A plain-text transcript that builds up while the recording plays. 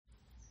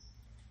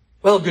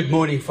Well, good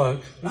morning, folk.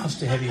 Nice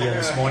to have you here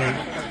this morning.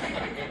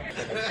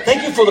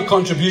 Thank you for the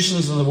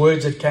contributions and the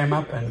words that came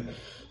up, and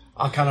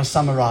I kind of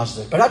summarized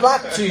it. But I'd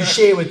like to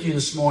share with you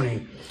this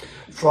morning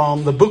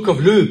from the book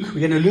of Luke.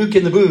 We're going to Luke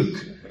in the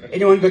book.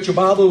 Anyone got your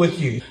Bible with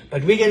you?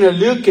 But we're going to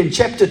Luke in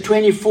chapter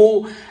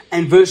 24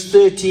 and verse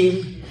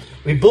 13.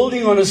 We're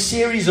building on a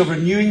series of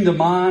renewing the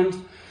mind.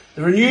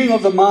 The renewing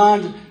of the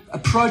mind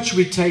approach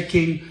we're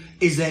taking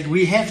is that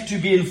we have to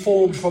be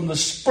informed from the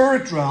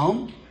spirit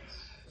realm,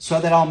 so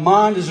that our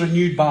mind is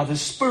renewed by the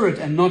Spirit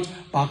and not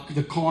by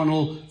the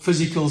carnal,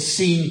 physical,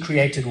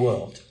 scene-created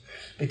world.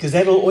 Because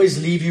that will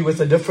always leave you with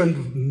a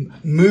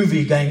different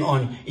movie going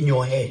on in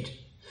your head.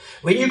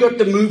 When you got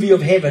the movie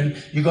of heaven,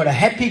 you got a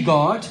happy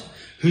God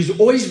who's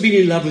always been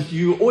in love with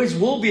you, always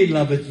will be in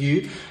love with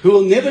you, who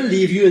will never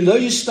leave you. And though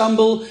you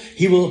stumble,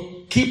 He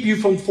will keep you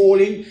from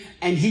falling,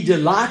 and He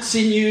delights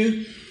in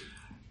you.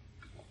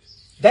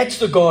 That's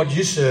the God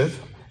you serve.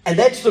 And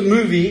that's the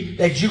movie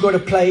that you got to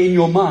play in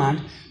your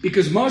mind.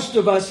 Because most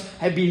of us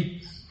have been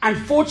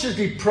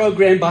unfortunately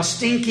programmed by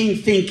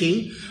stinking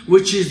thinking,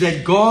 which is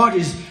that God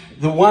is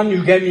the one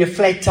who gave me a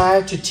flat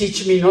tire to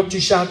teach me not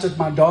to shout at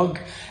my dog,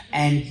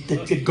 and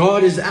that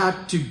God is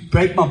out to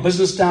break my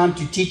business down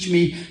to teach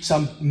me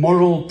some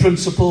moral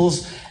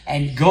principles,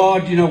 and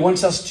God,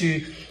 wants us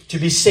to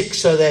be sick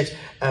so that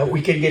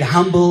we can get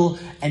humble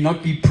and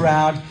not be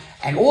proud.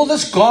 And all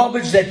this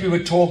garbage that we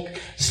were taught,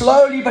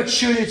 slowly but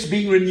surely it's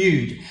being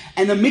renewed.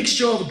 And the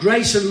mixture of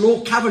grace and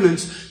law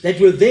covenants that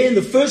were there in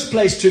the first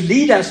place to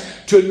lead us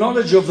to a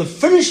knowledge of the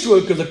finished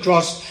work of the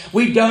cross,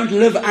 we don't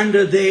live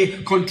under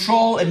their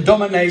control and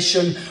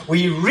domination.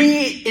 We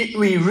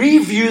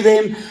review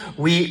them,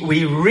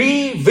 we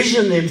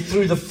revision them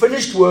through the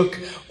finished work,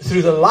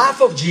 through the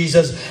life of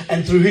Jesus,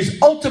 and through His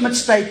ultimate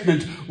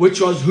statement, which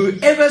was,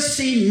 whoever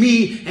seen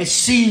me has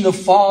seen the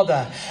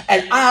Father,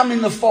 and I'm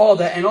in the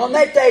Father. And on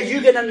that day,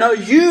 you're going to know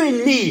you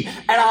in me,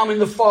 and I'm in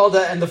the Father,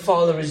 and the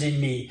Father is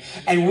in me.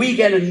 And we're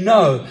going to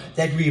know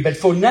that but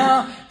for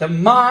now, the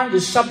mind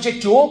is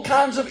subject to all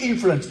kinds of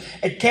influence.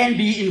 It can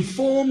be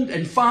informed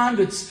and find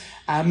its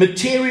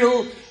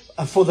material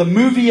for the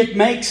movie it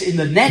makes in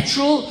the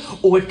natural,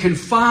 or it can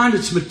find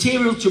its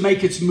material to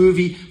make its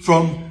movie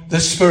from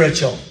the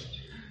spiritual.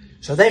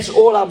 So that's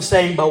all I'm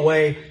saying by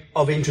way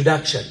of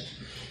introduction.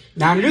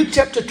 Now in Luke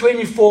chapter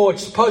 24,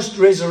 it's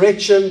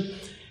post-resurrection,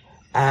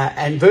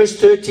 and verse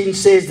 13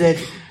 says that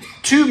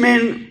two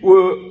men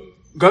were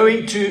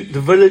going to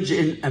the village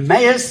in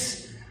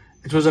Emmaus.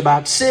 It was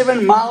about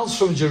 7 miles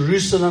from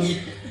Jerusalem,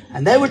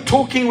 and they were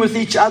talking with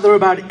each other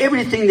about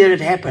everything that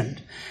had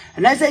happened.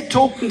 And as they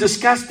talked and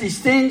discussed these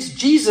things,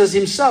 Jesus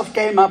Himself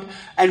came up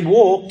and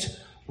walked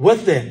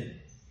with them.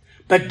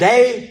 But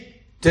they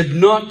did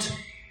not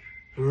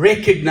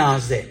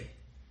recognize them.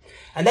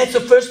 And that's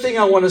the first thing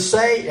I want to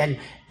say. And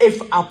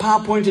if our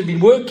PowerPoint had been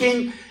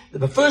working,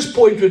 the first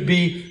point would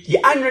be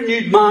the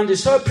unrenewed mind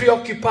is so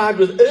preoccupied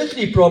with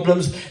earthly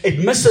problems, it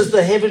misses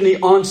the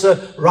heavenly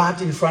answer right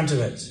in front of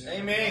it.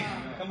 Amen.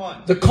 Come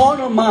on. The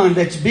carnal mind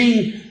that's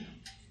being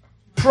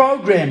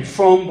programmed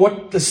from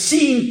what the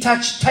seen,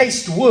 touch,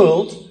 taste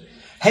world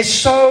has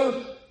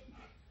so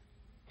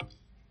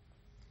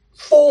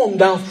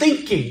formed our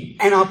thinking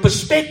and our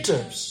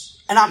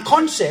perspectives and our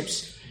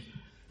concepts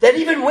that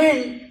even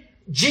when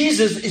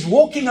Jesus is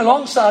walking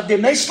alongside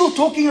them, they're still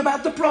talking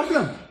about the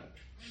problem.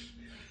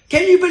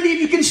 Can you believe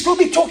you can still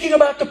be talking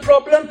about the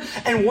problem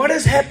and what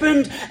has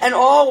happened, and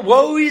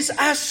woe is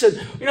us,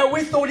 and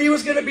we thought He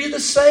was going to be the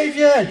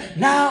Savior, and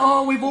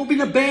now we've all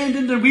been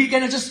abandoned and we're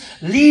going to just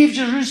leave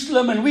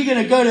Jerusalem and we're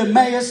going to go to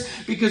Emmaus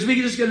because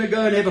we're just going to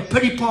go and have a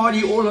pity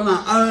party all on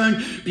our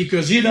own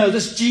because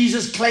this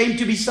Jesus claimed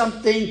to be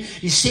something.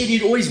 He said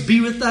He'd always be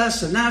with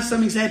us, and now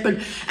something's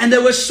happened. And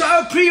they were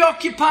so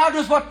preoccupied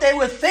with what they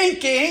were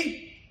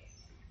thinking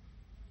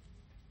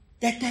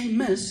that they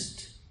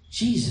missed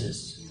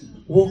Jesus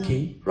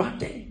walking right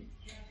there.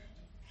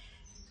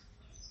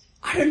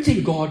 I don't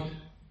think God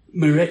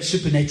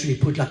supernaturally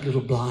put like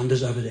little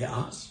blinders over their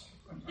eyes.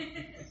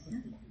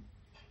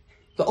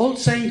 The old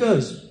saying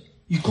goes,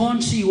 you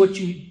can't see what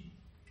you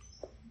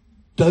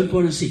don't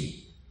want to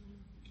see.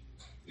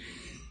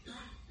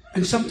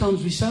 And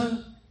sometimes we're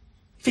so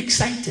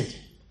fixated.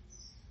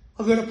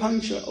 I've got a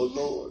puncture. Oh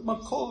Lord, my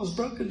car is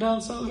broken down,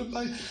 so I've got a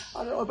puncture.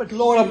 I don't know, but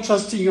Lord, I'm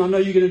trusting You. I know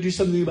You're going to do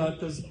something about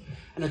this.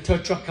 And a tow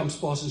truck comes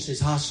past and says,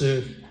 hi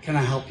sir, can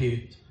I help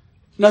you?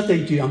 No,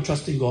 thank you, I'm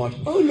trusting God.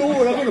 Oh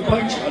Lord, I've got a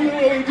puncture. I don't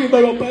know what to do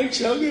about my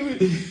puncture.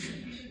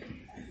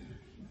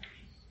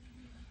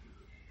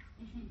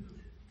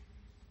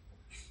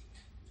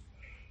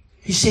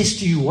 He says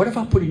to you, what have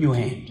I put in your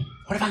hand?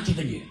 What have I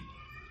given you?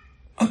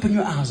 Open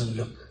your eyes and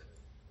look.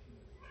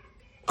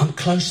 I'm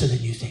closer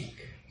than you think.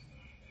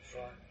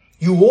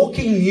 You're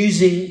walking,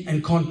 using,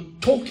 and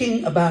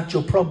talking about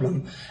your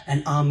problem,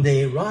 and I'm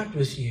there right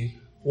with you,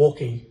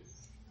 walking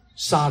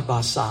side by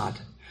side.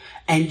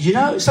 And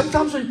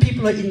sometimes when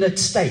people are in that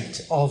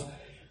state of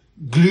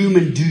gloom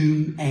and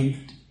doom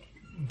and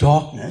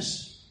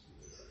darkness,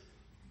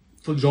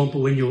 for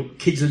example, when your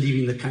kids are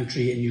leaving the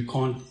country and you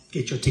can't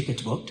get your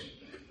ticket booked,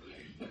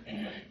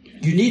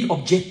 You need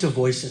objective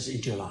voices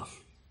into your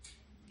life.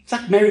 It's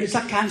like marriage, it's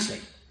like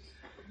counseling.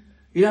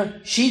 You know,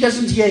 she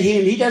doesn't hear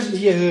him, he doesn't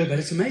hear her, but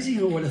it's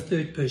amazing what a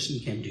third person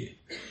can do.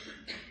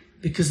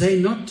 Because they're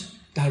not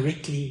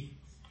directly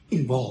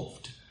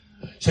involved.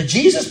 So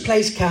Jesus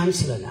plays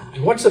counselor now.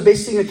 And what's the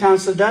best thing a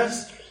counselor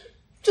does?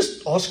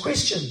 Just ask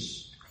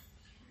questions.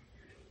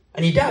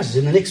 And he does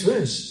in the next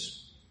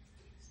verse.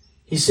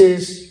 He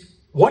says,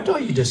 what are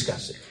you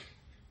discussing?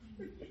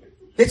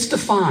 Let's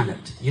define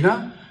it, you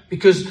know,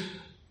 because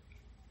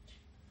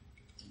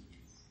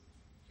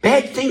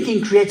bad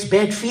thinking creates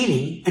bad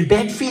feeling, and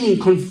bad feeling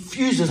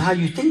confuses how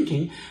you're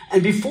thinking,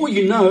 and before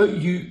you know,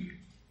 you're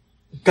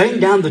going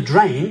down the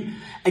drain,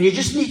 and you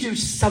just need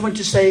someone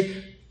to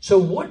say, so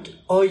what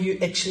are you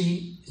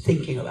actually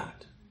thinking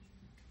about?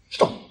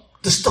 Stop.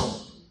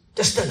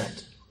 Distill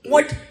it.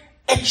 What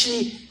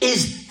actually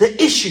is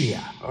the issue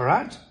here? All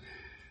right?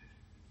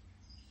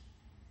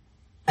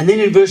 And then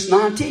in verse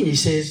 19 he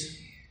says,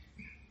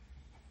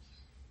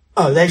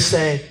 they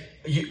say,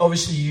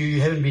 obviously you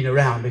haven't been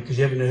around because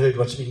you haven't heard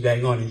what's been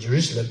going on in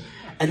Jerusalem.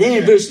 And then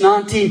in verse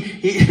 19,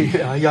 he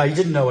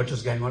didn't know what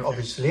was going on,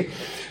 obviously.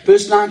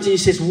 Verse 19 he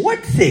says, what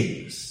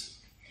things?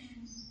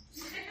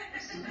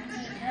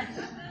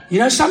 You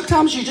know,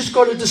 sometimes you just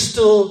got to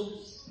distill,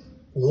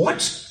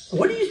 what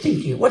are you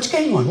thinking? What's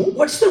going on?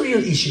 What's the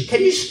real issue?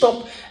 Can you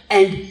stop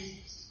and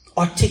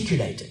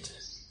articulate it?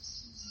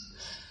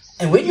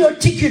 And when you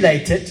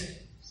articulate it,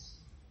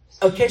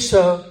 okay,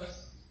 so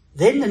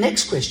then the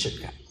next question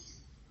comes.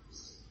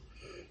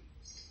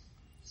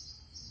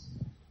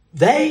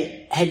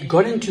 They had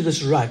got into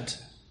this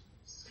rut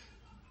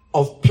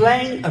of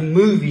playing a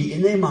movie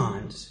in their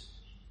minds,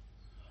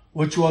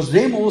 which was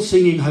them all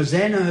singing,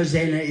 Hosanna,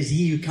 Hosanna is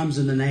he who comes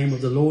in the name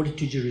of the Lord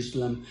to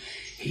Jerusalem.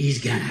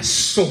 He's going to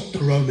sort the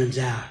Romans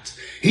out.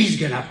 He's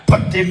going to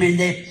put them in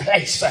their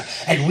place.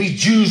 And we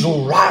Jews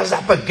will rise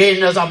up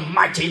again as a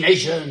mighty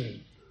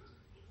nation.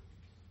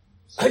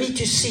 Only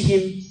to see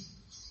him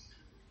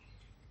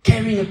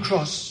carrying a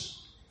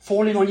cross,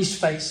 falling on his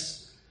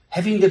face,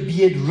 having the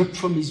beard ripped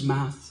from his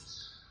mouth,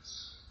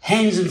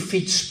 hands and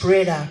feet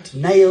spread out,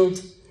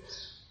 nailed,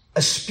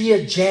 a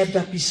spear jabbed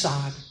up his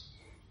side.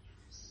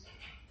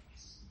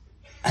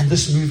 And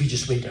this movie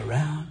just went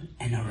around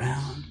and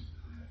around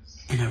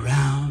and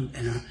around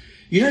and around.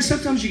 You know,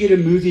 sometimes you get a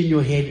movie in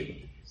your head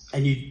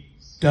and you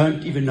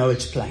don't even know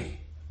it's playing.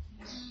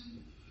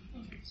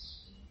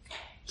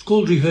 It's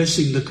called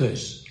rehearsing the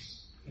curse.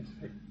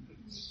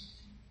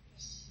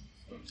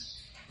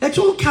 That's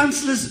all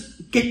counselors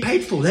get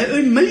paid for. They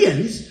earn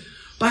millions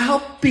by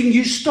helping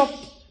you stop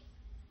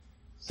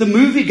the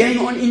movie going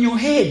on in your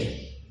head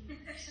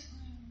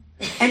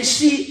and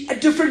see a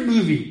different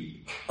movie.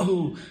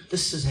 Oh,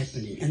 this is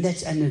happening, and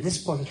this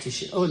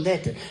politician, oh, and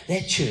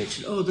that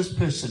church, oh, this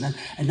person,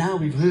 and now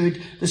we've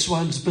heard this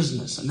one's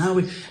business, and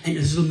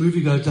this little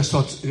movie goes, just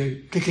starts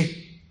click, click, click,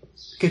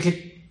 click,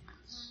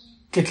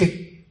 click,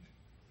 click.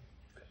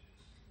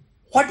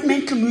 What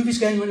mental movie is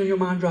going on in your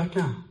mind right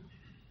now?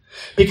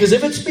 Because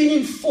if it's been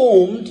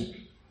informed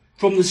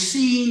from the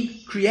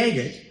seen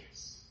created,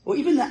 or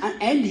even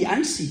the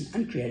unseen,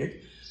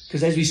 uncreated,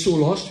 because as we saw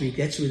last week,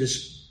 that's where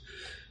this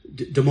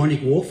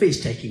demonic warfare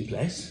is taking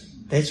place.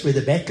 That's where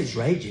the battle is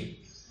raging,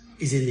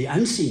 is in the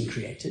unseen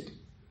created.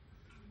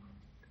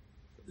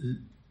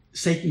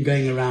 Satan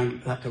going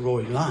around like a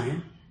roaring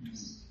lion.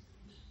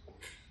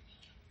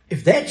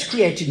 If that's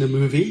creating the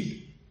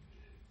movie,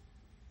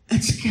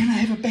 it's going to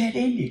have a bad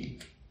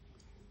ending.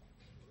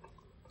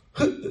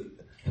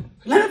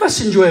 None of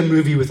us enjoy a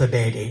movie with a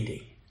bad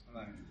ending.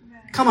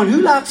 Come on,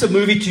 who likes a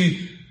movie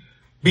to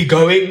be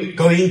going,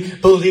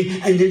 building,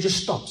 and then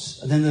just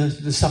stops? And then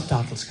the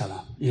subtitles come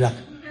up. You're like,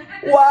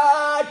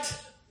 what?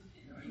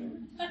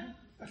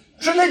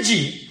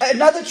 Trilogy,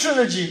 another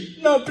trilogy.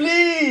 No,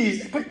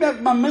 please, put me out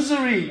of my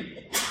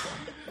misery.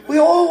 We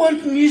all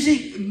want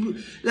music,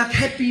 like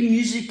happy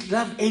music,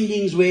 love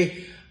endings where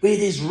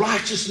there's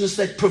righteousness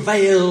that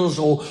prevails,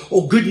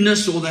 or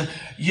goodness, or the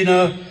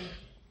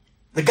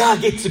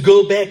guy gets the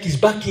girl back, his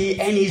Bucky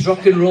and his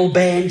rock and roll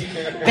band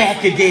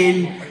back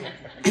again,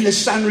 and the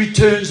son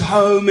returns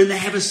home and they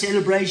have a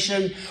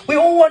celebration. We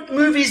all want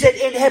movies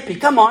that end happy.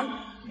 Come on.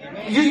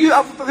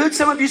 I've heard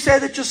some of you say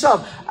that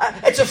yourself.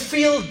 It's a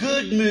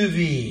feel-good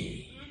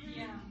movie.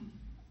 Yeah.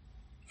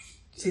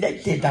 See,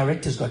 that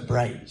director's got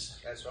brains.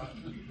 That's right.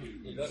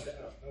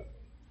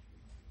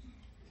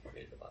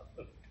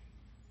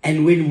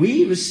 And when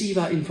we receive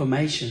our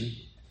information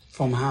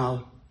from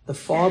how the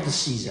Father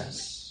sees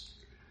us,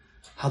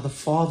 how the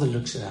Father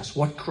looks at us,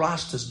 what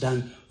Christ has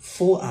done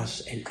for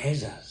us and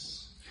as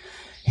us,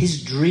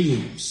 His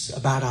dreams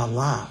about our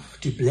life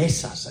to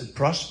bless us and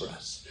prosper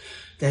us,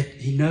 that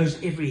He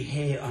knows every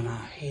hair on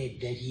our head,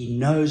 that He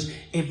knows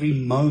every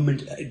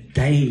moment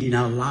ordained in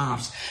our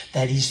lives,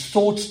 that His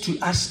thoughts to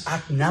us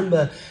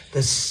outnumber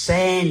the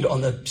sand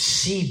on the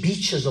sea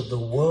beaches of the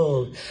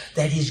world,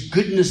 that His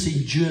goodness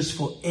endures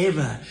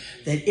forever,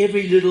 that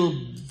every little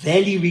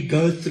valley we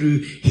go through,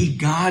 He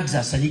guards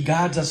us, and He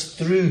guards us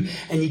through,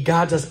 and He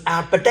guards us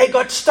out. But they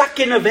got stuck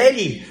in a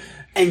valley,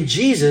 and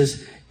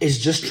Jesus is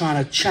just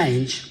trying to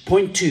change.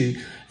 Point 2,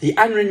 the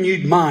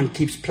unrenewed mind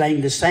keeps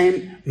playing the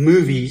same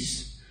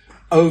movies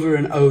over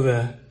and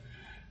over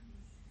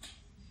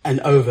and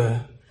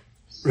over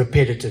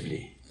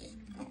repetitively.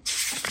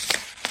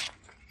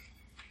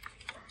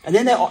 And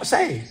then they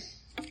say,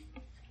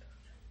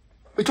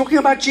 we're talking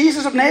about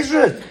Jesus of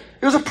Nazareth.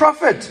 He was a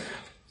prophet,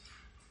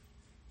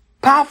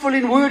 powerful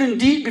in word and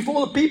deed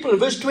before the people. In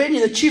verse 20,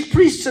 the chief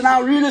priests and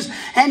our rulers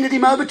handed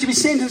him over to be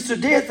sentenced to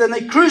death, and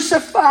they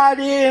crucified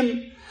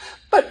him.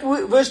 But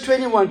verse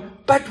 21,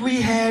 but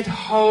we had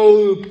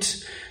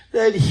hoped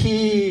that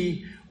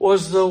he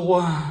was the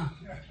one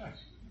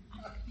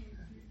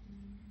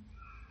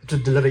to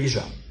deliver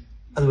Israel.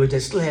 In other words, they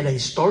still had a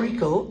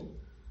historical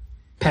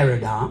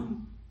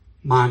paradigm,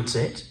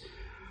 mindset,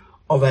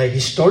 of a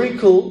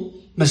historical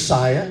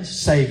Messiah,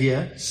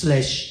 Savior,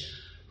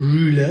 /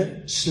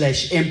 ruler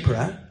 /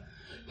 emperor,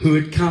 who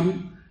would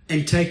come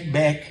and take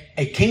back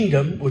a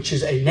kingdom which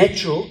is a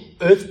natural,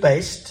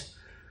 earth-based,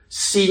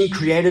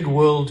 scene-created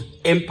world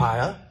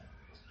empire,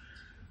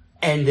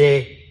 and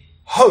their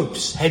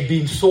hopes had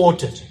been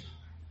thwarted.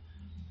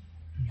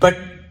 But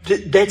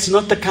that's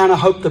not the kind of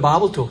hope the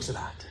Bible talks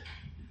about.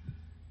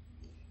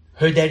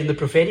 Heard that in the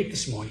prophetic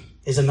this morning.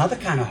 There's another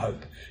kind of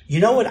hope. You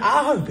know what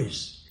our hope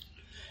is?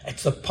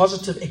 It's the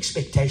positive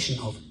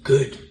expectation of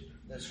good.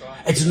 That's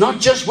right. It's not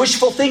just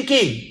wishful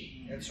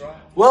thinking. That's right.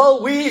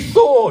 Well, we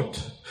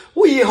thought,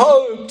 we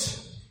hoped.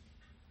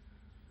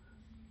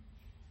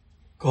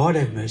 God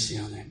have mercy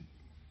on them.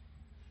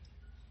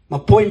 My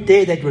point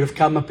there that would have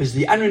come up is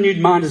the unrenewed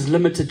mind is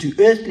limited to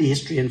earthly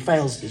history and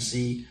fails to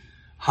see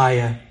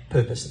higher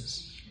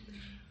purposes.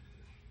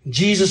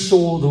 Jesus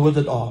saw the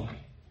withered arm.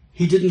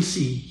 He didn't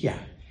see here.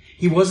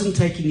 He wasn't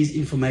taking his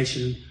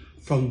information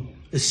from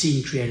the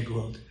scene-created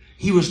world.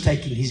 He was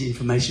taking his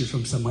information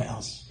from somewhere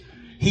else.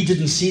 He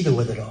didn't see the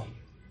withered arm.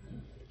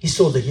 He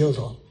saw the healed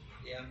arm.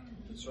 Yeah,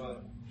 that's right.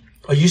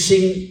 Are you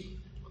seeing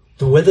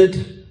the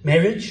withered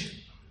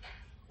marriage?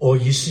 Or are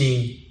you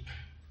seeing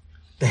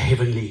the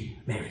heavenly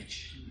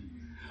marriage?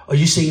 Are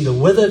you seeing the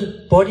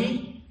withered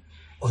body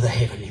or the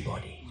heavenly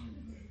body?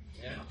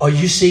 Yeah. Are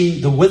you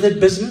seeing the withered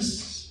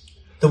business,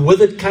 the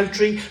withered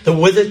country, the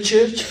withered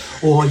church?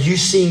 Or are you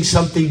seeing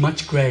something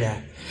much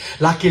greater?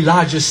 Like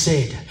Elijah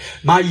said,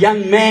 my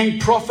young man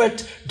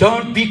prophet,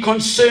 don't be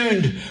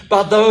concerned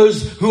by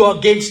those who are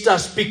against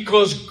us,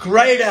 because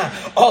greater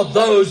are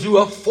those who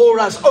are for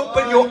us.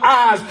 Open your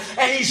eyes.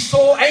 And he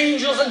saw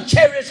angels and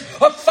chariots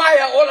of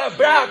fire all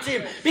about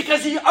him,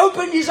 because he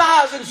opened his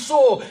eyes and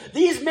saw.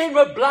 These men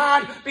were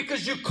blind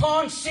because you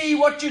can't see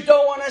what you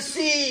don't want to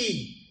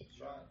see.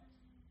 That's right.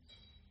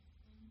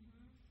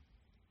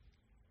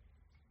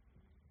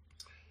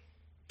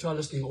 To our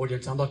listening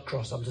audience, I'm not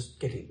cross, I'm just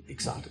getting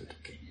excited.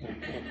 Okay.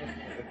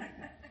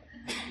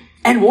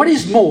 And what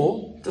is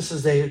more, this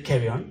is their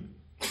carry on.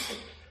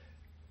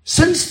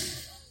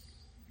 Since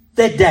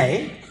that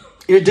day,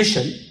 in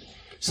addition,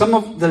 some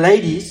of the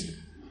ladies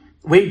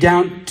went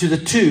down to the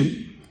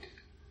tomb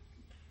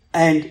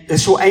and they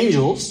saw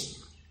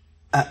angels.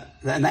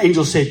 And the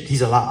angel said,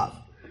 he's alive.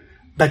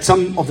 But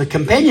some of the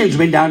companions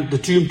went down to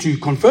the tomb to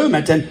confirm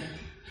it and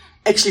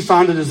actually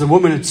found it as the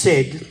woman had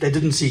said. They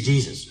didn't see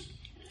Jesus.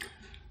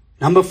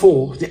 Number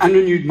 4, the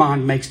unrenewed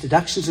mind makes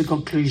deductions and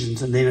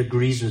conclusions and then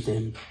agrees with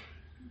them.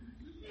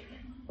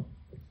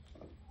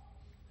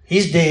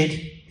 He's dead.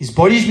 His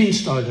body's been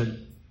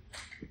stolen.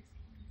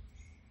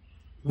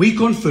 We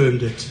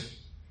confirmed it.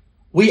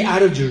 We're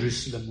out of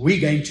Jerusalem. We're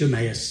going to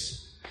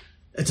Emmaus.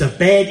 It's a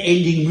bad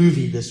ending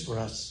movie, this, for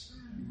us.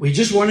 We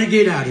just want to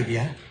get out of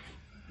here.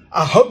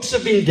 Our hopes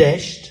have been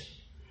dashed.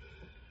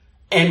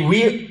 And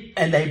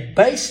they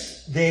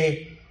based their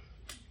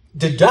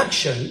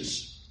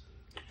deductions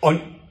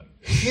on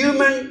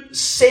human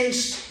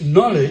sense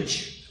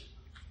knowledge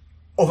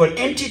of an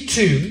empty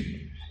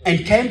tomb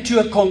and came to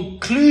a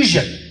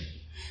conclusion.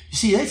 You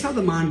see, that's how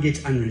the mind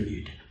gets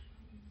unrenewed.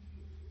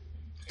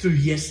 Through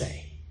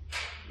hearsay.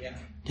 Yeah.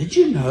 Did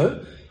you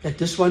know that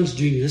this one's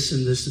doing this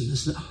and this and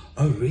this?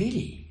 Oh,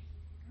 really?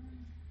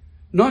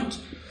 Not,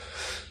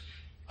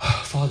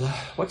 oh, Father,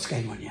 what's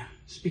going on here?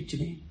 Speak to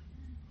me.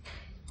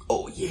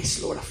 Oh,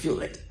 yes, Lord, I feel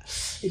that.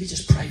 Let me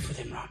just pray for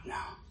them right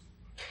now.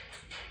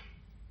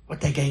 What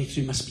they're going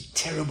through must be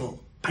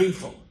terrible,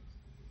 painful.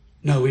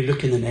 No, we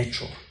look in the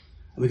natural.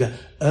 And we go,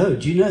 oh,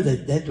 do you know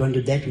that that one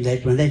did that and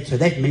that one, that? So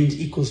that means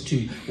equals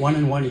 2. 1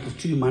 and 1 equals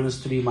 2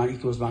 minus 3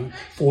 equals 1.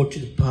 4 to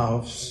the power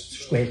of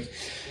squared.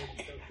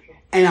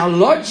 And our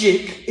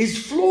logic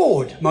is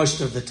flawed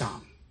most of the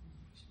time.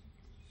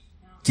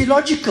 It's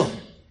illogical.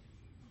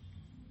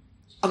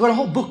 I've got a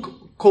whole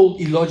book called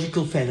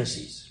Illogical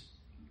Fallacies.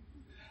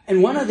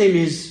 And one of them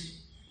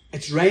is,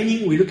 it's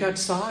raining, we look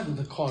outside and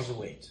the cars are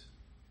wet.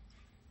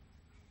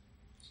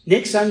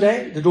 Next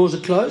Sunday, the doors are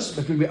closed,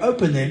 but when we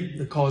open them,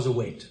 the cars are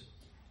wet.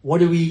 What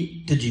do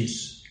we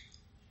deduce?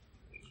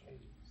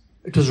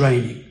 It was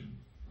raining.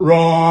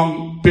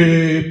 Wrong.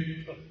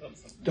 Beep.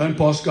 Don't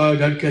pass go,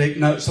 don't collect.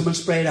 No, someone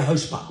sprayed a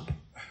hose pipe.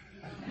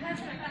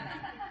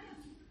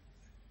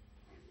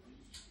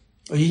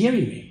 Are you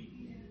hearing me?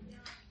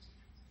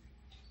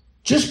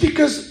 Just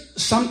because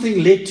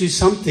something led to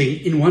something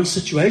in one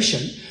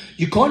situation,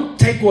 you can't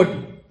take what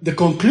the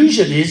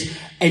conclusion is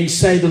and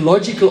say the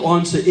logical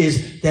answer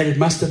is that it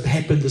must have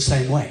happened the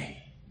same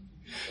way.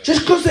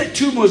 Just because that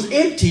tomb was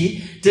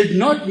empty did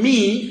not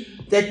mean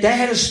that they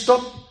had to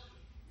stop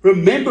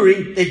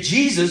remembering that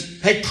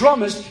Jesus had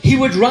promised he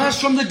would rise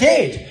from the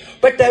dead.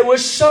 But they were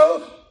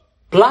so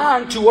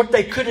blind to what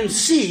they couldn't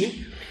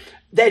see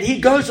that he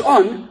goes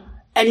on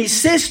and he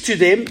says to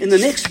them in the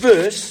next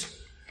verse,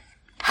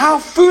 how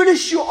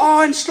foolish you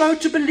are and slow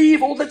to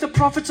believe all that the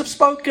prophets have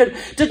spoken.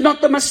 Did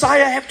not the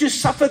Messiah have to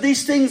suffer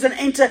these things and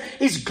enter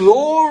his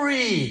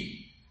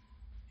glory?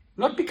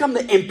 Not become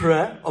the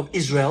emperor of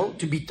Israel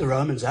to beat the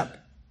Romans up,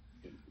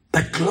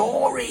 but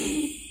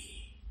glory.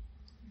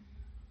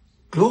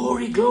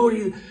 Glory,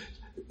 glory.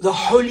 The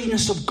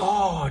holiness of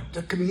God,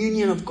 the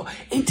communion of God.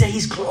 Enter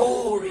his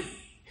glory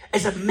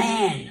as a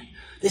man.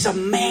 There's a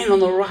man on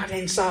the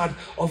right-hand side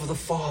of the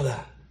Father.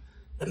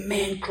 The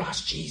man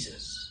Christ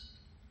Jesus.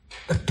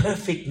 The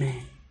perfect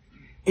man,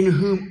 in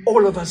whom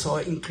all of us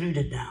are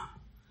included now,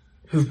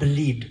 who've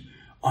believed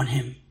on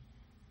him.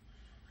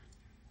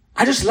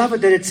 I just love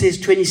it that it says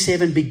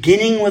 27,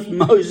 beginning with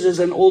Moses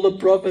and all the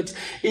prophets,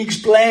 he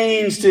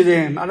explains to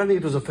them. I don't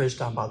think it was the first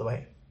time, by the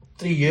way.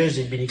 3 years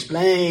he'd been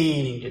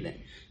explaining to them.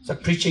 It's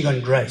like preaching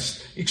on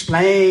grace.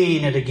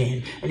 Explain it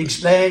again. And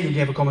explain, and you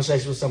have a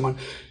conversation with someone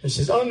who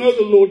says, oh no,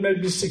 the Lord made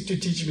me sick to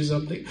teach me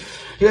something.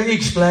 You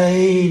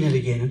explain it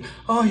again. And,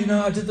 oh,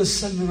 I did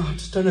this sin, and I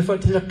just don't know if I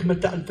did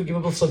commit that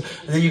unforgivable sin.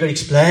 And then you've got to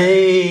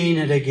explain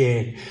it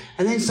again.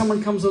 And then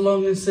someone comes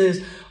along and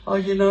says, oh,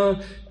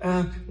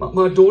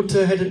 my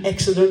daughter had an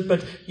accident,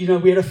 but, we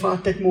had a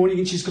fight that morning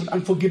and she's got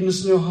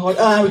unforgiveness in her heart.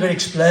 We've got to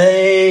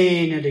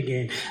explain it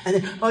again. And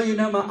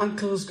then, my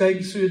uncle is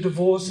going through a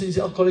divorce and he's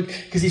alcoholic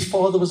because his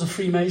father was a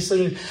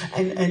Freemason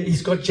and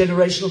he's got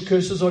generational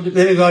curses on him.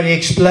 Then we've got to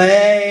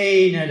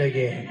explain it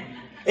again.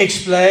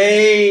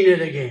 Explain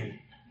it again.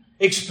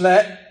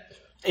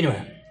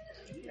 Anyway.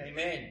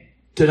 Amen.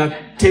 Did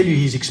I tell you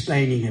he's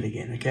explaining it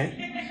again,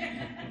 okay?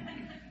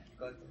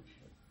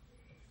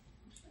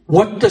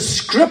 What the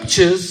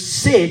scriptures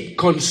said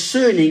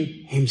concerning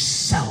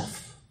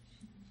himself.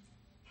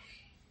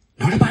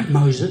 Not about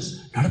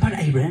Moses, not about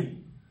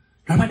Abraham,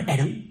 not about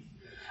Adam,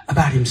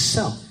 about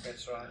himself.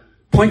 That's right.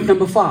 Point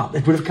number 5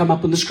 that would have come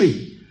up on the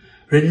screen.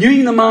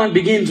 Renewing the mind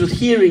begins with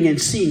hearing and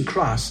seeing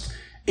Christ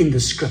in the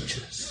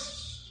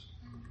scriptures.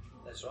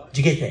 That's right.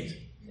 Did you get that?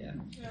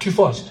 Yeah. Too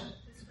fast.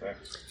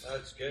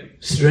 That's good.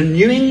 So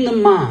renewing the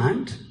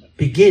mind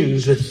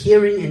begins with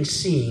hearing and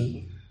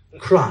seeing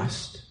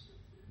Christ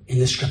in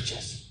the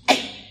scriptures.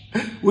 Hey,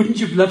 wouldn't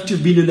you have loved to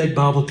have been in that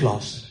Bible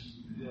class?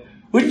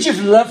 Wouldn't you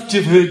have loved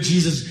to have heard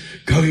Jesus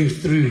going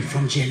through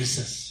from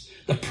Genesis,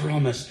 the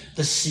promise,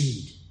 the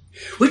seed?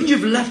 Wouldn't you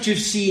have loved to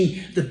have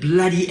seen the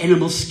bloody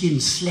animal skin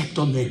slapped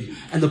on them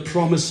and the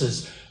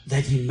promises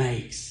that he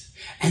makes?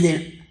 And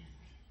then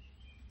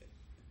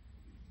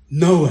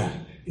Noah,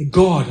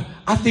 God,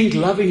 I think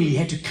lovingly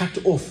had to cut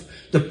off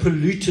the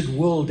polluted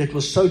world that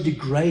was so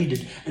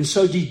degraded and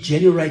so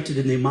degenerated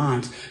in their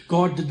minds.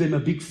 God did them a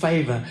big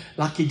favor,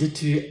 like he did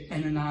to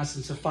Ananias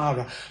and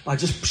Sapphira, by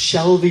just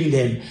shelving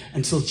them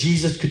until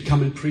Jesus could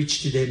come and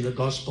preach to them the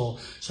gospel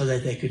so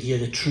that they could hear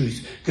the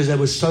truth, because they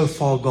were so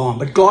far gone.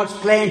 But God's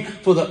plan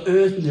for the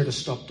earth never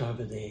stopped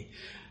over there.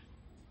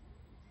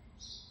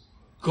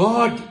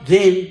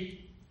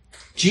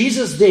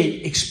 Jesus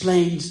then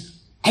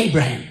explains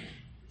Abraham.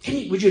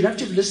 Would you love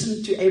to have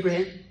listened to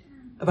Abraham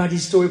about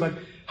his story about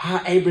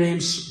how Abraham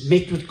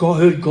met with God,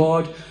 heard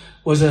God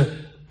was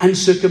an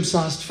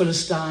uncircumcised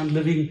Philistine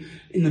living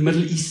in the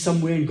Middle East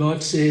somewhere, and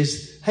God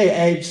says, hey,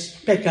 Abes,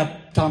 pack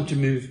up, time to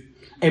move.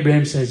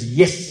 Abraham says,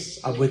 yes,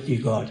 I'm with you,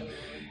 God.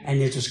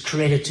 And it was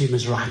credited to him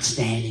as right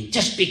standing,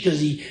 just because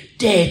he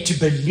dared to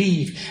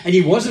believe. And he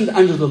wasn't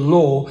under the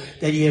law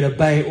that he had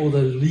obeyed all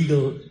the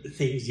legal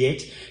things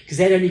yet, because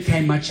that only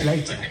came much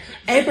later.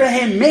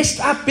 Abraham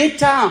messed up big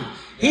time.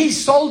 He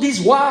sold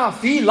his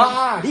wife, he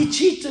lied, he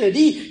cheated,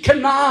 he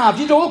connived,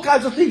 he did all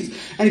kinds of things.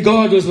 And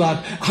God was like,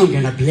 I'm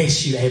going to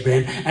bless you,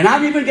 Abraham. And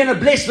I'm even going to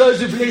bless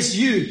those who bless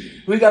you.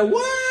 We go,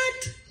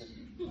 what?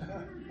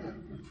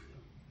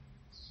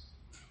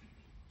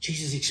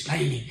 Jesus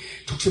explaining,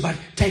 talks about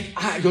take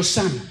your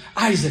son,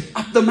 Isaac,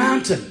 up the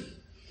mountain.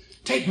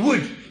 Take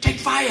wood, take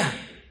fire.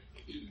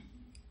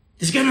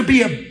 There's going to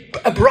be a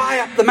braai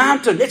up the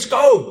mountain. Let's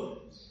go.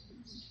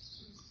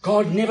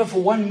 God never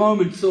for one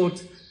moment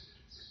thought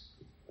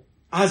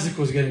Isaac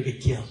was going to get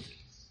killed.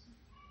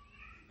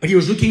 But he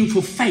was looking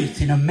for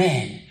faith in a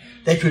man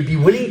that would be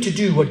willing to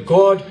do what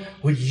God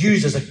would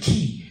use as a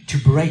key to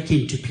break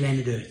into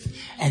planet Earth.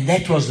 And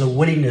that was the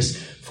willingness,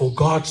 for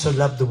God so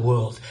loved the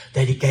world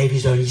that he gave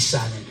his only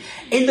son.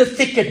 In the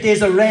thicket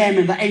there's a ram,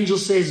 and the angel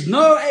says,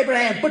 no,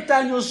 Abraham, put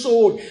down your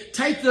sword.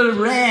 Take the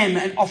ram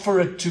and offer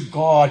it to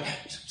God.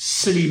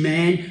 Silly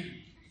man.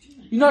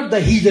 You're not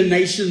the heathen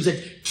nations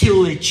that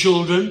kill their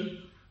children.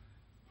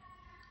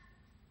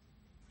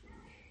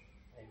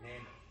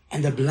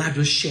 And the blood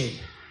was shed.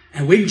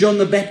 And when John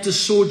the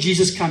Baptist saw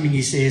Jesus coming,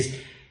 he says,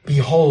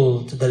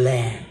 behold the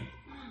Lamb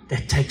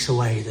that takes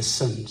away the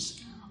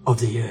sins of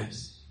the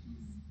earth.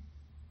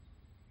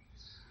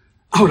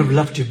 I would have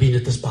loved to have been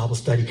at this Bible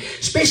study,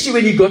 especially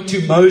when he got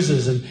to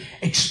Moses and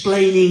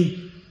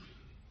explaining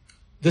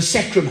the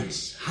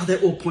sacraments, how they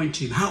all point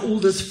to him, how all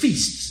those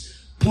feasts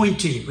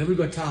point to him. We haven't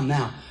got time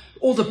now.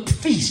 All the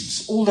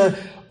feasts, how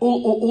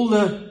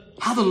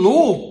the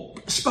law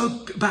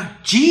spoke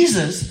about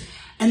Jesus,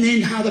 and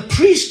then how the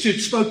priesthood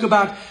spoke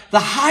about the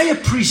higher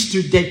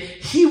priesthood that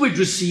he would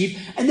receive,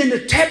 and then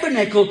the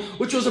tabernacle,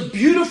 which was a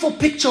beautiful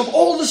picture of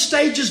all the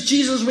stages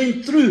Jesus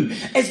went through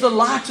as the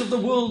light of the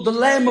world, the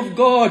Lamb of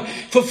God,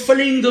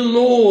 fulfilling the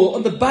law,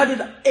 on the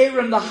budded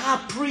Aaron, the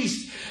high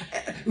priest,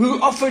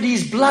 who offered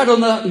his blood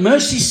on the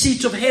mercy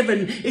seat of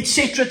heaven,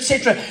 etc.,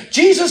 etc.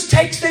 Jesus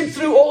takes them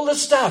through all the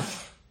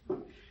stuff.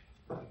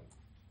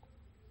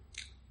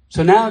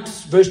 So now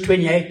it's verse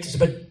 28, it's a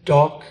bit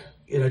dark.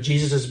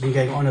 Jesus has been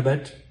going on a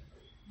bit.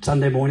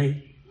 Sunday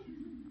morning.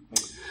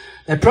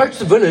 They approached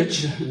the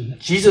village. And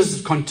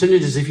Jesus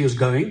continued as if he was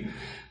going.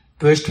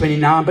 Verse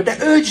 29. But they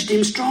urged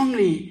him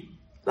strongly,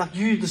 like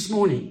you this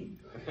morning.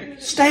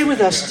 Stay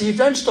with us, Steve.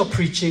 Don't stop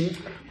preaching.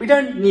 We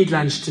don't need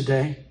lunch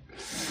today.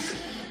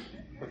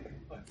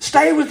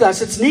 Stay with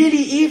us. It's nearly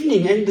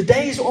evening and the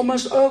day is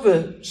almost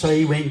over. So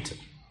he went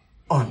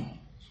on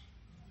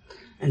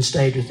and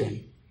stayed with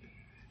them.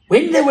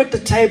 When they were at the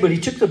table, he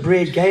took the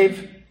bread,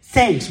 gave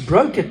thanks,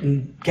 broke it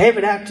and gave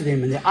it out to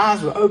them, and their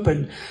eyes were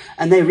opened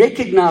and they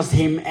recognized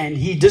him, and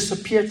he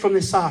disappeared from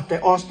their sight. They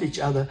asked each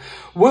other,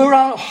 were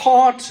our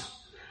heart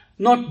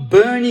not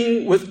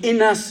burning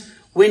within us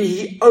when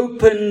he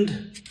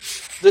opened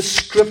the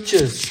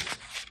scriptures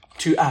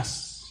to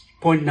us?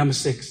 Point number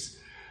 6.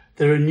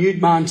 The renewed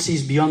mind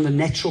sees beyond the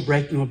natural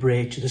breaking of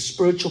bread to the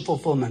spiritual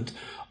fulfillment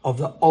of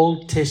the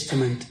Old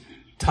Testament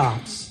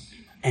types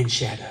and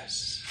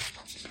shadows.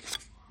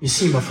 You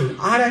see, my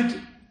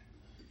friend,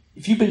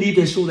 if you believe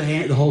they saw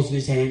the holes in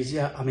his hands,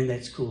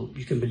 that's cool.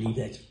 You can believe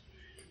that.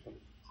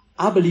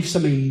 I believe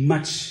something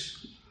much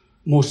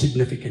more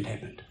significant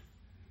happened.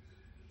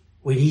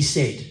 When he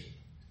said,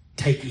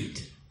 take,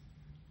 eat,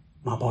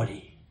 my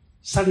body.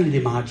 Suddenly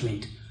their minds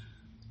went,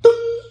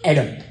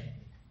 Adam,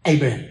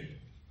 Abraham,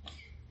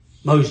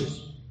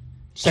 Moses,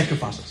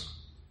 sacrifices,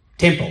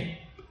 temple.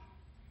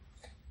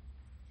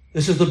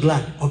 This is the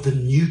blood of the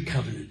new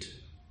covenant.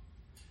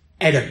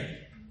 Adam,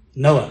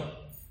 Noah,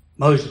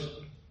 Moses.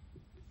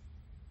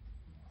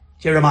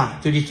 Jeremiah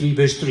 33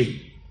 verse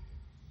 3.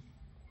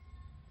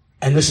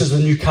 And this is the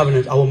new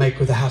covenant I will make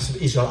with the house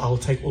of Israel. I will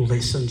take all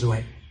their sins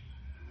away.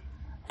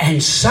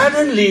 And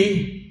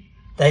suddenly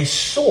they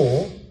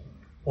saw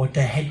what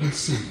they hadn't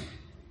seen.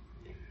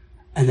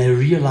 And they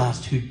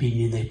realized who'd been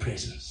in their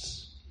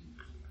presence.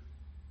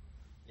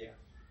 Yeah.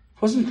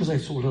 It wasn't because they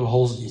saw little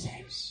holes in his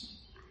hands.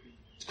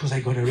 It's because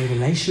they got a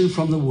revelation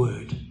from the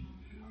word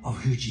of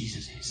who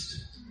Jesus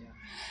is. Yeah.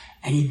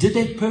 And he did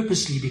that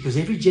purposely because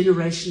every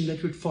generation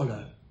that would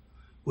follow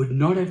would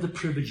not have the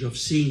privilege of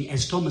seeing,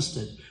 as Thomas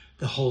did,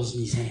 the holes in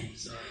his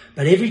hands.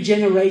 But every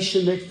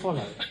generation that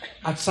followed,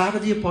 outside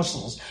of the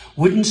apostles,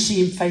 wouldn't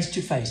see him face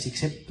to face,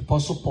 except the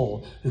Apostle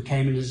Paul, who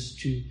came in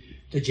to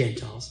the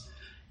Gentiles.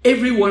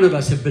 Every one of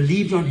us have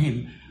believed on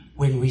him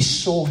when we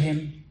saw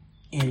him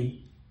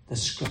in the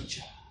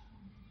scripture.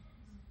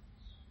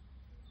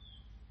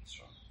 That's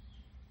right.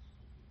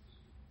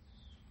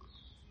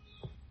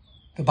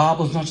 The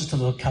Bible is not just a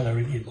little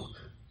coloring in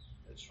book.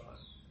 That's right.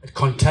 It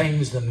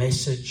contains the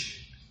message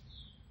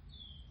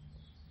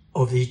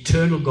of the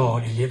eternal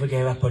God who never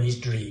gave up on his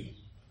dream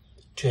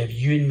to have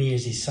you and me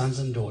as his sons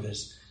and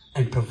daughters,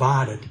 and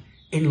provided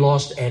in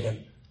last Adam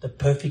the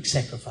perfect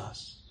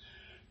sacrifice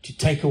to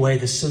take away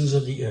the sins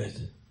of the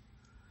earth.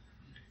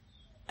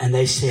 And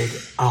they said,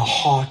 our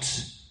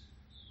hearts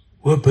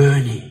were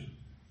burning.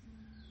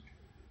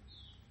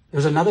 There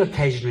was another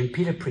occasion when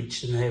Peter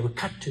preached and they were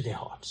cut to their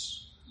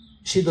hearts.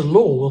 You see, the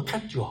law will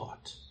cut your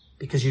heart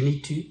because you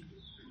need to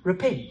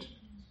repent.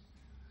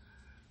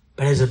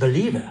 But as a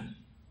believer,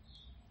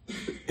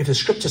 if the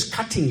scripture's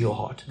cutting your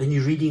heart, then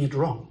you're reading it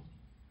wrong.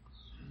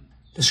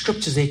 The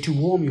scripture's there to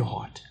warm your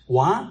heart.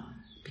 Why?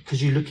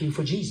 Because you're looking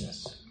for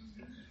Jesus.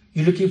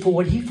 You're looking for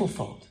what he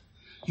fulfilled.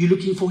 You're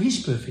looking for his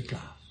perfect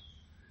life.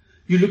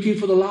 You're looking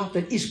for the life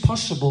that is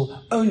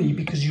possible only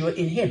because you are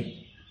in him.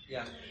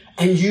 Yeah.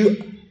 And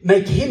you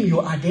make him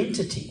your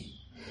identity.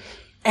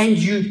 And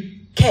you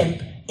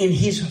camp in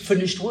his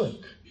finished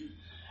work.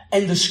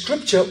 And the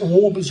scripture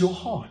warms your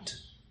heart.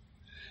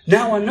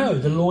 Now I know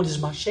the Lord is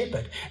my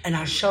shepherd, and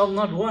I shall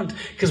not want,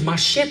 because my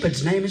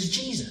shepherd's name is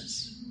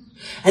Jesus.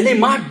 And there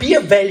might be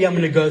a valley I'm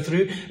going to go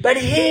through, but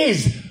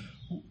his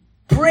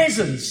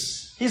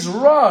presence, his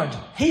rod,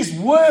 his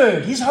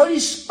word, his Holy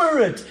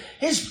Spirit,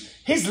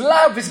 his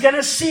love is going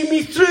to see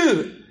me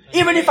through.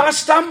 Even if I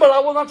stumble,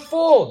 I will not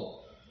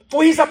fall.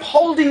 For he's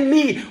upholding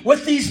me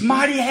with his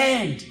mighty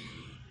hand.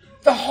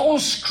 The whole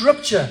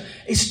scripture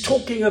is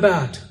talking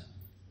about.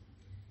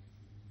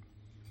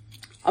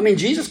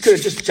 Jesus could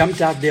have just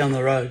jumped out there on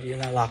the road,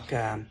 like,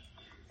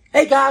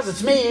 hey guys,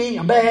 it's me,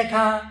 I'm back,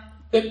 hi.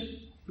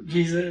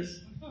 Jesus.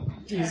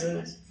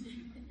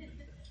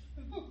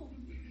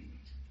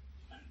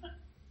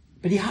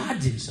 But he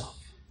hides himself.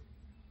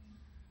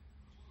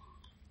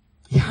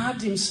 He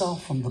hides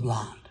himself from the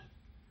blind.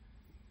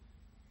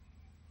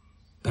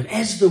 But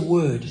as the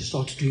word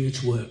starts doing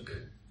its work,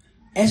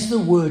 as the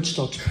word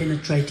starts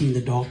penetrating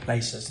the dark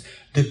places,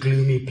 the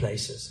gloomy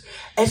places,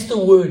 as the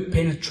word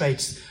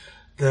penetrates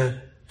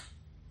the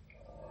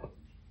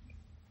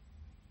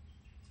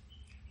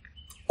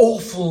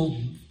awful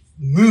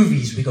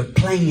movies we got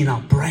playing in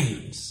our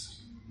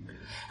brains,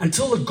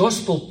 until the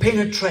gospel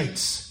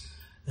penetrates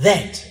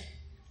that,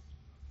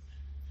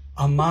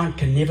 our mind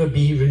can never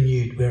be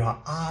renewed, where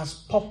our eyes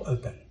pop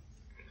open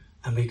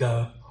and we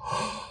go,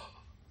 oh,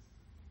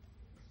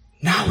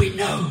 now we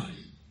know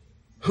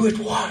who it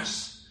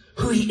was,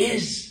 who he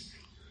is.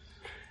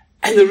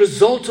 And the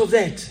result of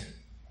that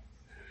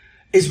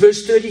is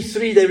verse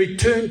 33, they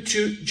returned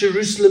to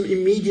Jerusalem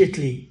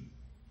immediately,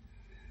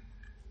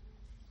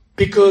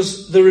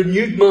 because the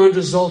renewed mind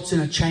results in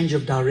a change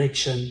of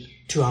direction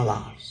to our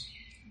lives.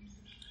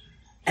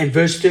 And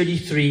verse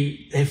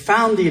 33, they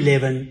found the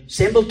 11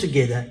 assembled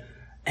together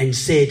and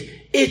said,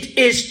 it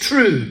is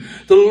true,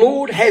 the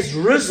Lord has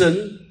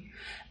risen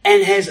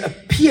and has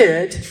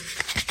appeared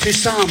to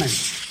Simon.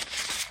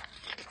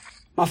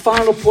 My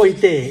final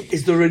point there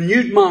is the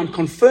renewed mind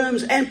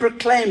confirms and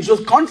proclaims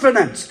with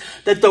confidence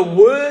that the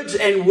words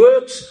and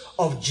works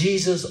of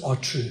Jesus are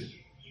true.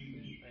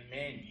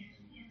 Amen.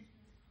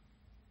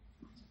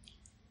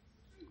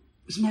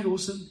 Isn't that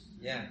awesome?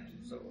 Yeah,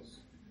 so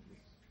awesome.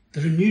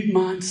 The renewed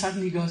mind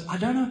suddenly goes, I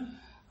don't know,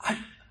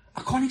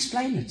 I can't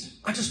explain it.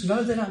 I just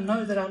know that I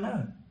know that I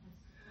know.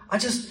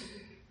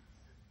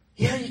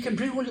 You can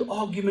bring all your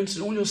arguments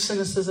and all your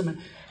cynicism,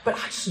 but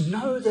I just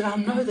know that I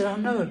know that I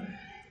know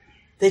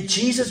that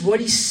Jesus, what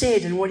he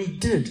said and what he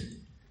did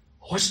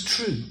was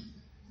true.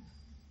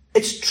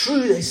 It's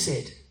true, they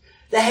said.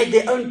 They had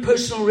their own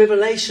personal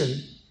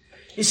revelation.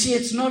 You see,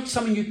 it's not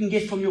something you can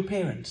get from your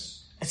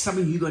parents. It's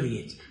something you got to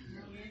get.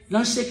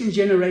 No second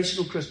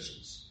generational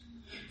Christians.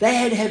 They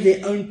had to have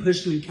their own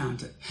personal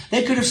encounter.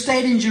 They could have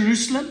stayed in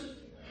Jerusalem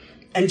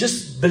and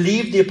just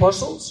believed the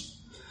apostles,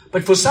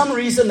 but for some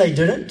reason they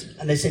didn't,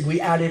 and they said,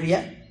 we're out of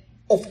here,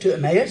 off to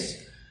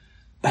Emmaus.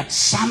 But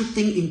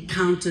something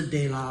encountered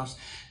their lives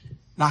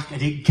like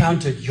it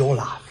encountered your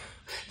life.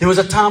 There was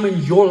a time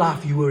in your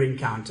life you were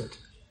encountered.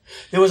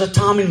 There was a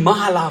time in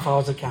my life I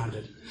was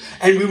encountered.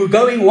 And we were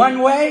going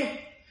one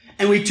way,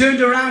 and we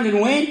turned around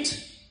and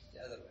went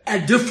a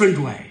different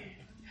way.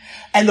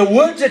 And the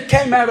words that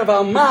came out of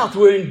our mouth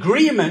were in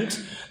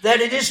agreement that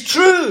it is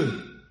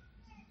true.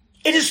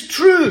 It is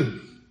true.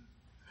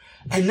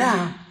 And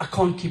now I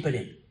can't keep it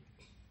in.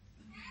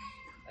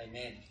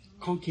 Amen.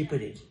 Can't keep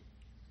it in.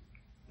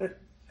 But,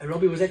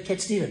 Robbie, was that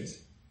Cat Stevens?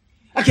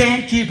 I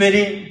can't keep it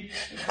in.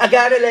 I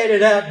gotta let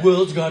it out.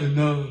 World's gotta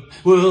know.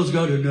 World's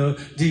gotta know.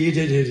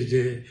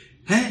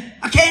 Huh?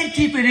 I can't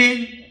keep it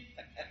in.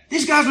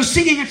 These guys were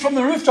singing it from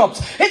the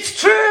rooftops. It's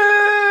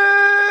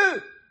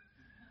true.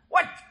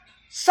 What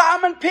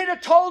Simon Peter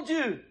told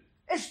you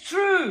is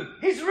true.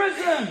 He's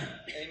risen.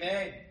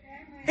 Amen.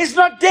 He's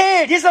not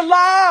dead. He's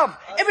alive.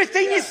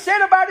 Everything he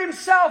said about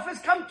himself has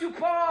come to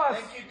pass.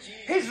 Thank you,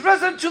 Jesus. He's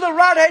risen to the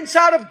right hand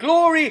side of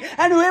glory,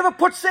 and whoever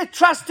puts their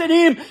trust in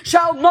him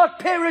shall not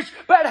perish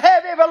but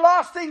have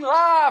everlasting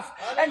life.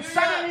 And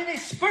suddenly their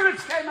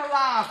spirits came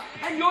alive,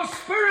 and your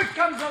spirit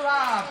comes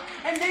alive,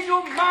 and then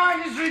your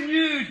mind is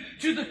renewed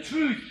to the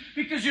truth.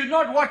 Because you're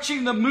not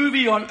watching the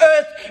movie on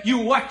earth,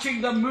 you're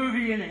watching the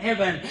movie in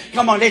heaven.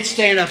 Come on, let's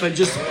stand up and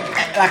just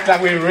act like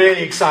we're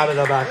really excited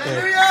about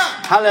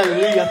that.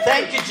 Hallelujah.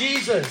 Thank you,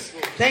 Jesus.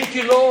 Thank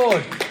you,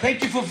 Lord.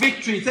 Thank you for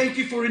victory. Thank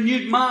you for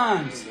renewed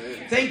minds.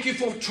 Thank you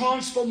for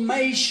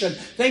transformation.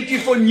 Thank you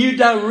for new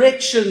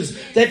directions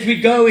that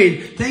we go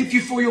in. Thank you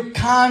for your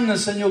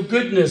kindness and your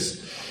goodness.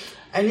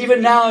 And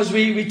even now as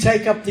we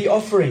take up the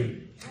offering,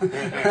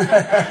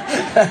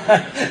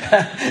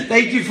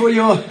 thank you for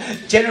your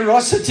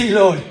generosity,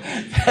 Lord.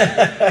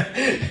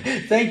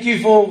 Thank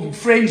you for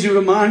friends who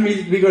remind me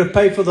that we've got to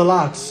pay for the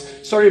lights.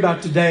 Sorry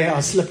about today, I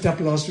slipped up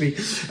last week.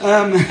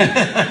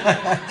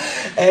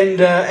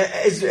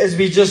 As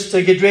we just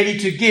get ready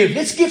to give,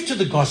 let's give to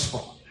the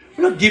gospel.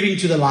 We're not giving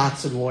to the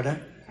lights and water.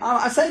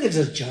 I say that as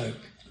a joke.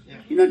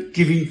 You're not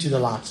giving to the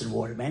lights and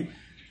water, man.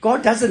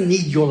 God doesn't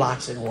need your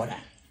lights and water.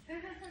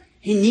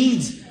 He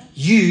needs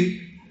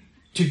you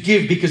to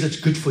give because it's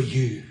good for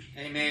you.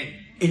 Amen.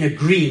 In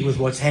agreeing with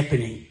what's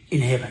happening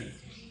in heaven.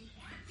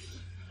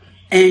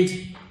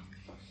 And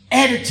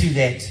added to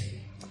that,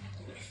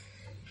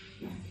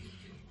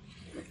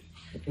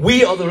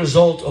 we are the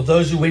result of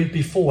those who went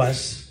before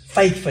us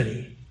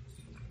faithfully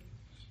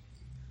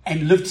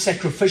and lived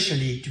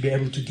sacrificially to be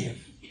able to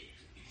give.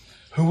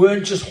 Who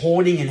weren't just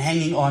hoarding and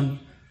hanging on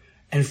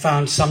and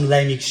found some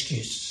lame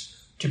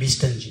excuse to be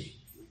stingy.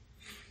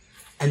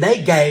 And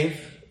they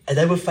gave, and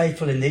they were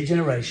faithful in their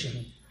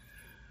generation,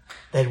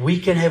 that we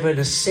can have an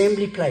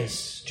assembly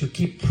place to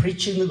keep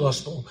preaching the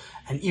gospel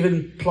and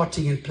even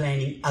plotting and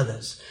planning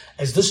others.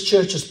 As this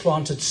church has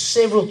planted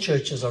several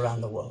churches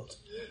around the world,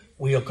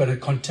 we are going to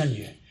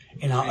continue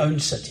in our own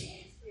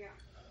city.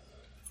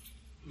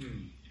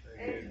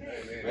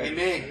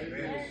 Amen.